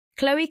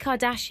Khloe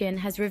Kardashian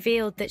has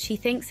revealed that she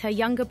thinks her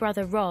younger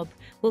brother Rob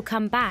will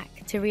come back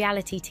to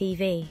reality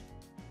TV.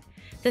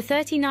 The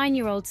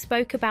 39-year-old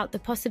spoke about the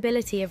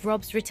possibility of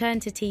Rob's return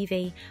to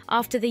TV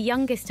after the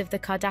youngest of the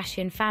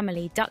Kardashian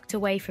family ducked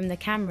away from the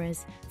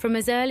cameras from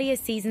as early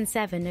as season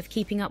 7 of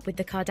Keeping Up with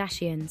the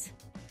Kardashians.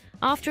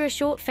 After a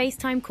short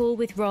FaceTime call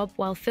with Rob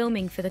while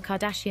filming for the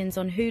Kardashians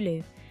on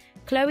Hulu,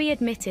 Khloe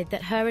admitted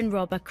that her and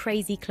Rob are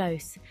crazy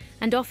close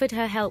and offered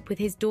her help with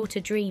his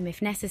daughter dream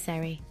if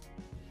necessary.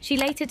 She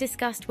later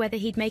discussed whether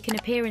he'd make an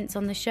appearance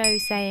on the show,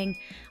 saying,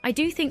 "I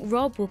do think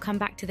Rob will come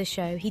back to the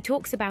show. He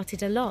talks about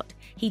it a lot.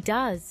 He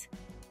does.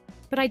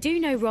 But I do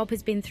know Rob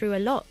has been through a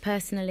lot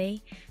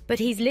personally, but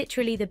he's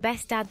literally the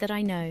best dad that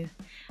I know.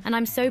 And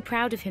I'm so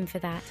proud of him for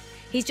that.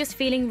 He's just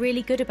feeling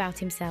really good about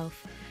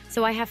himself.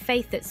 So I have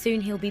faith that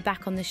soon he'll be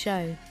back on the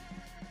show."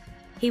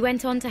 He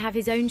went on to have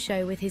his own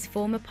show with his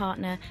former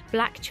partner,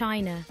 Blac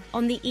Chyna,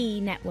 on the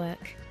E!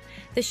 Network.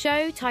 The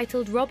show,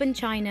 titled Rob and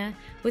Chyna,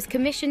 was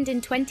commissioned in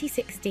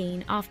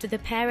 2016 after the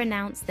pair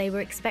announced they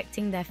were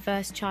expecting their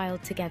first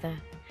child together.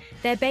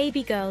 Their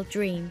baby girl,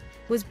 Dream,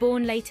 was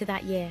born later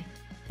that year.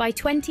 By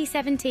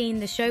 2017,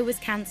 the show was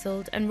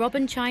cancelled and Rob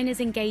and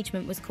Chyna's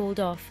engagement was called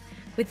off,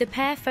 with the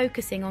pair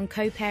focusing on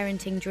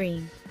co-parenting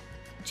Dream.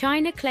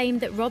 Chyna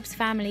claimed that Rob's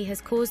family has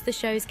caused the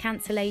show's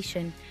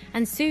cancellation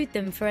and sued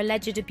them for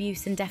alleged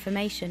abuse and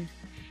defamation.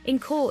 In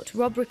court,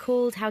 Rob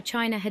recalled how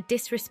Chyna had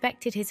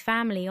disrespected his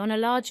family on a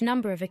large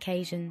number of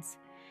occasions.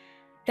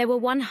 "There were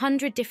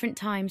 100 different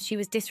times she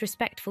was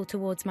disrespectful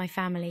towards my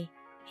family,"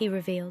 he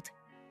revealed.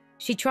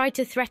 "She tried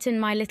to threaten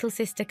my little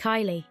sister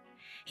Kylie."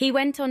 He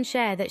went on to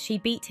share that she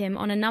beat him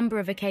on a number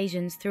of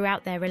occasions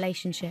throughout their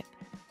relationship.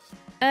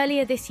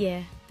 Earlier this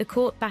year, the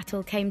court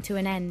battle came to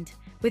an end,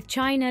 with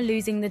Chyna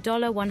losing the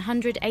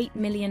 $108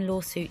 million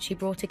lawsuit she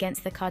brought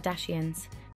against the Kardashians.